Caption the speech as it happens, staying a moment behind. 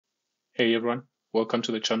Hey everyone, welcome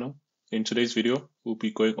to the channel. In today's video, we'll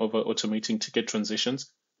be going over automating ticket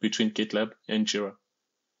transitions between GitLab and Jira.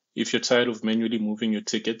 If you're tired of manually moving your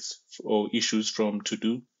tickets or issues from to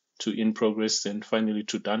do to in progress and finally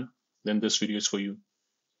to done, then this video is for you.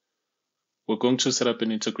 We're going to set up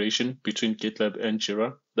an integration between GitLab and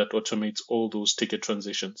Jira that automates all those ticket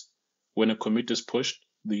transitions. When a commit is pushed,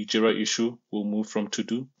 the Jira issue will move from to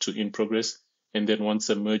do to in progress, and then once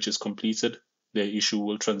the merge is completed, the issue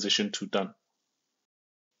will transition to done.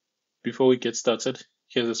 Before we get started,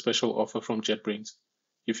 here's a special offer from JetBrains.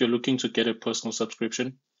 If you're looking to get a personal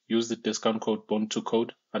subscription, use the discount code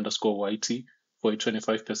BOND2CODE_YT for a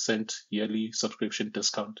 25% yearly subscription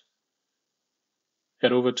discount.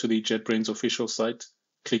 Head over to the JetBrains official site,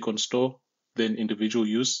 click on Store, then Individual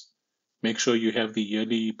Use. Make sure you have the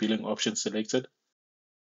yearly billing option selected.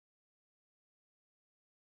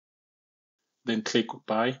 Then click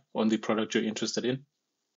Buy on the product you're interested in.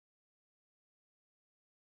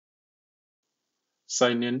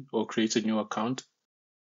 Sign in or create a new account.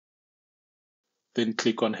 Then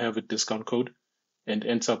click on Have a Discount Code and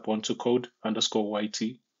enter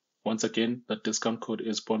BOND2CODE_YT. Once again, that discount code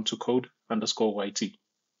is BOND2CODE_YT.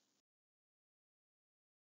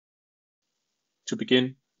 To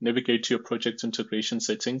begin, navigate to your project integration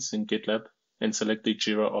settings in GitLab and select the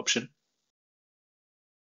Jira option.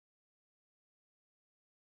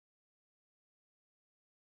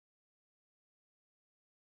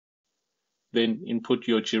 Then input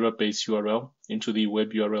your Jira base URL into the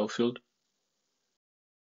web URL field.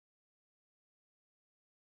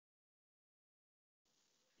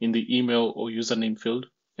 In the email or username field,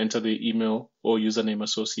 enter the email or username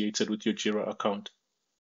associated with your Jira account.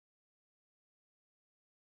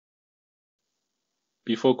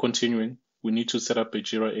 Before continuing, we need to set up a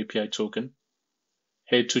Jira API token.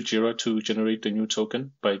 Head to Jira to generate the new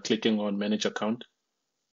token by clicking on Manage Account.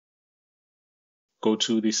 Go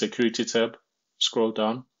to the Security tab, scroll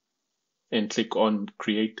down, and click on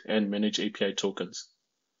Create and Manage API Tokens.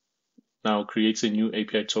 Now create a new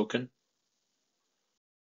API token.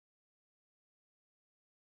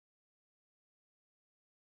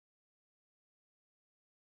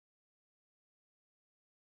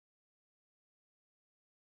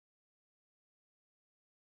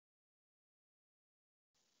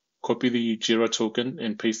 Copy the Jira token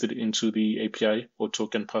and paste it into the API or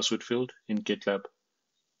token password field in GitLab.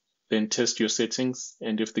 Then test your settings,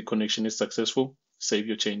 and if the connection is successful, save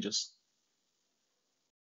your changes.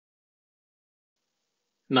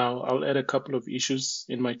 Now I'll add a couple of issues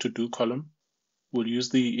in my to-do column. We'll use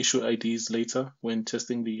the issue IDs later when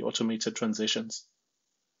testing the automated transitions.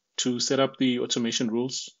 To set up the automation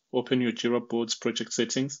rules, open your Jira board's project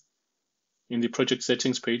settings. In the project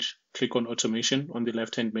settings page, click on Automation on the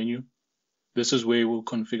left-hand menu. This is where we'll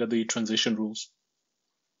configure the transition rules.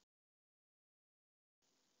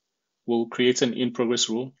 We'll create an in-progress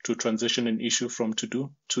rule to transition an issue from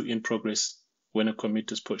to-do to in progress when a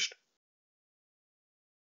commit is pushed.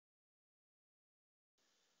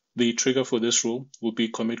 The trigger for this rule will be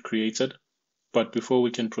commit created, but before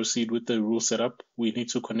we can proceed with the rule setup, we need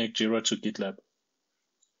to connect Jira to GitLab.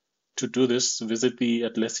 To do this, visit the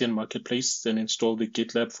Atlassian Marketplace and install the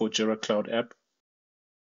GitLab for Jira Cloud app.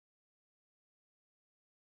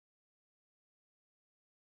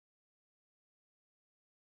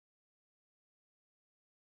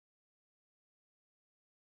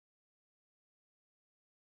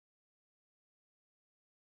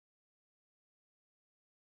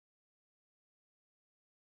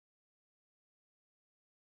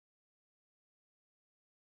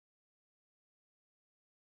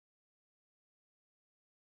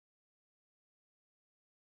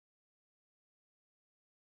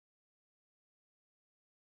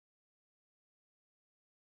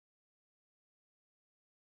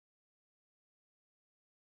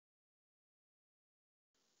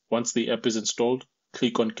 Once the app is installed,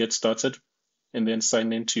 click on Get Started and then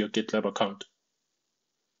sign in to your GitLab account.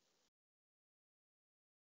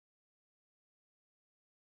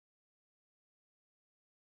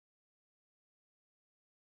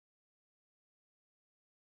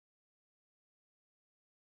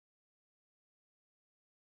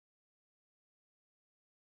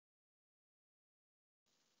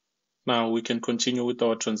 Now we can continue with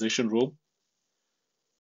our transition rule.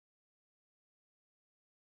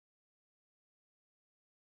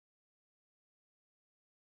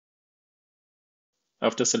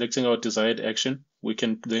 After selecting our desired action, we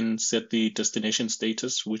can then set the destination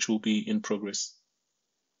status, which will be in progress.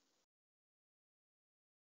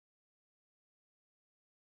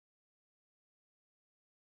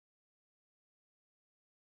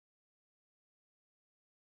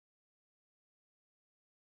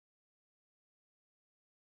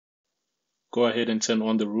 Go ahead and turn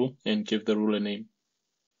on the rule and give the rule a name.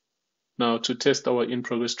 Now, to test our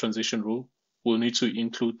in-progress transition rule, we'll need to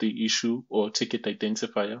include the issue or ticket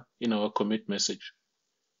identifier in our commit message.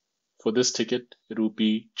 For this ticket, it will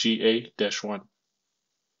be GA-1.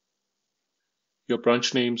 Your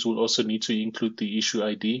branch names will also need to include the issue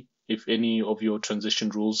ID if any of your transition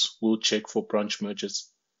rules will check for branch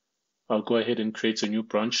merges. I'll go ahead and create a new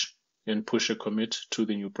branch and push a commit to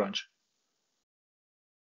the new branch.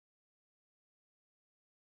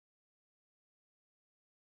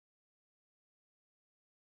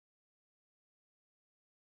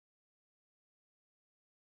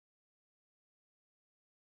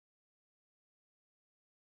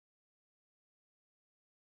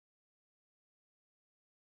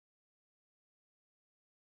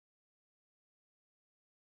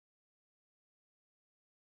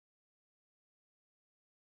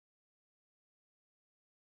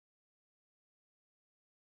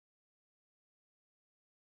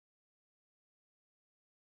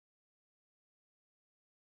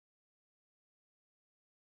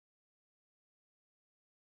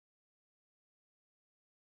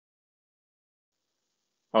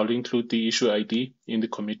 I'll include the issue ID in the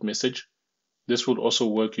commit message. This will also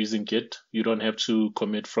work using Git. You don't have to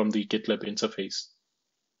commit from the GitLab interface.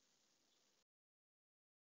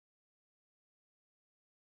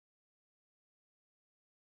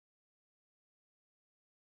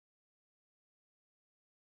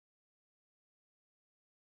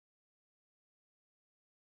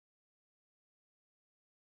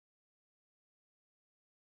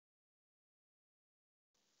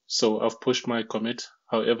 So I've pushed my commit.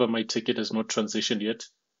 However, my ticket has not transitioned yet,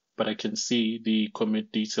 but I can see the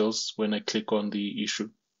commit details when I click on the issue.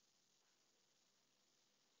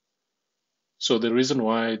 So the reason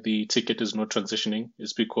why the ticket is not transitioning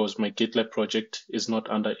is because my GitLab project is not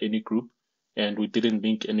under any group, and we didn't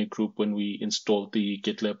link any group when we installed the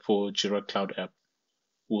GitLab for Jira Cloud app.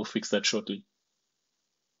 We'll fix that shortly.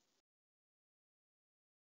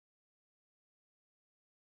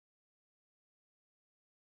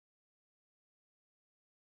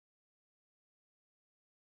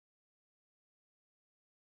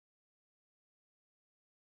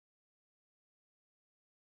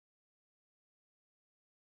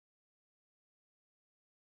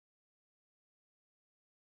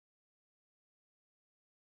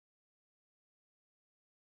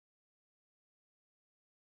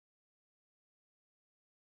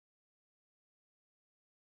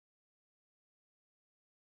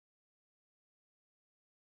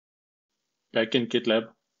 Back in GitLab,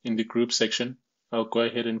 in the group section, I'll go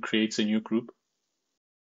ahead and create a new group.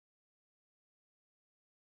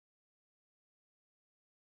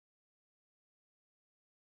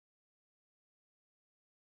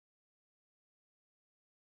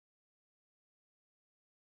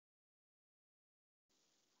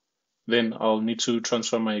 Then I'll need to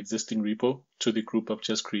transfer my existing repo to the group I've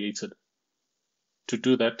just created. To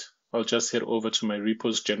do that, I'll just head over to my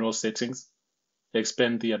repo's general settings,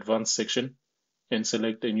 expand the advanced section, and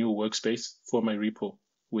select a new workspace for my repo,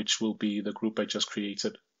 which will be the group I just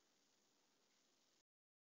created.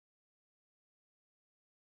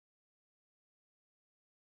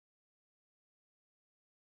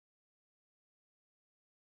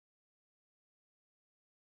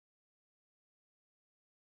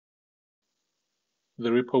 The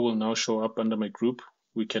repo will now show up under my group.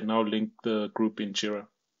 We can now link the group in Jira.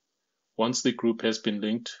 Once the group has been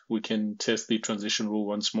linked, we can test the transition rule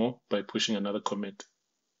once more by pushing another commit.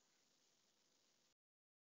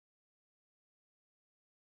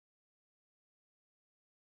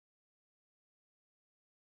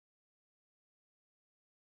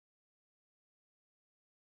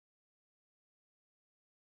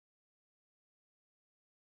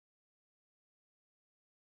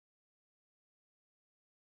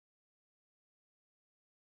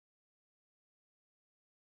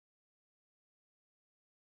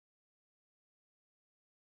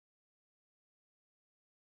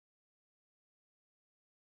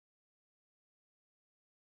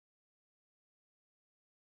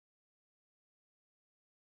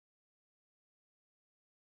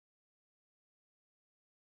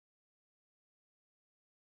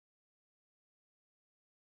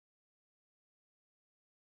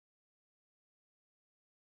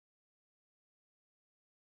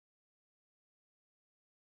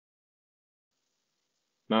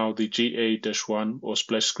 Now the GA-1 or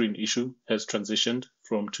splash screen issue has transitioned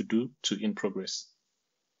from to do to in progress.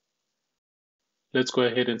 Let's go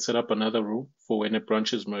ahead and set up another rule for when a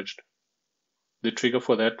branch is merged. The trigger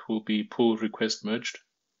for that will be pull request merged.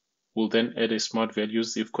 We'll then add a smart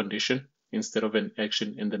values if condition instead of an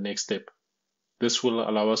action in the next step. This will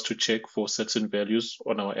allow us to check for certain values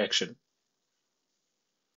on our action.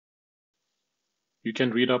 You can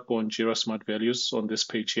read up on Jira Smart Values on this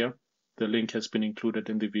page here. The link has been included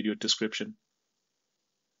in the video description.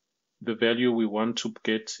 The value we want to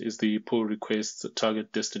get is the pull request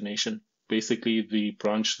target destination, basically the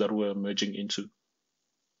branch that we're merging into.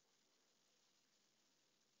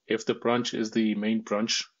 If the branch is the main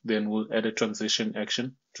branch, then we'll add a transition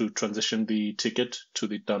action to transition the ticket to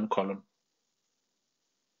the done column.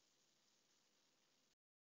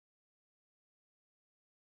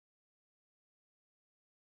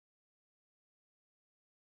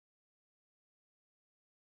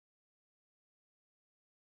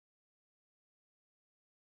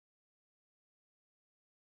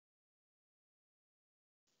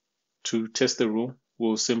 To test the rule,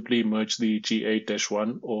 we'll simply merge the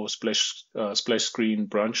GA-1 or splash screen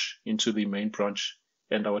branch into the main branch,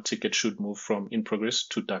 and our ticket should move from in progress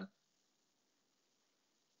to done.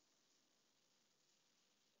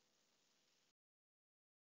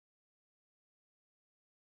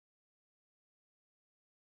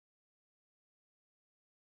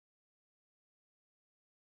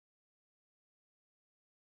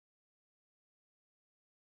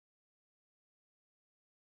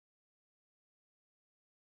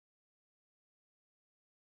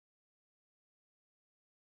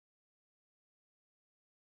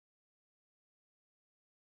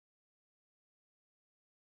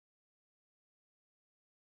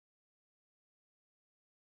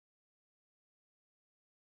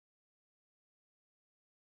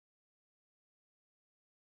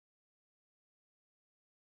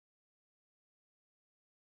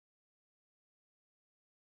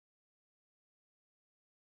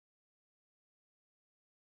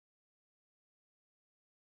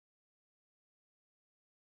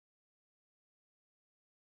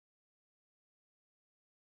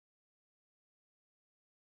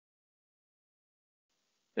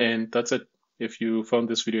 And that's it. If you found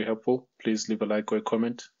this video helpful, please leave a like or a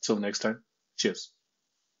comment. Till next time, cheers.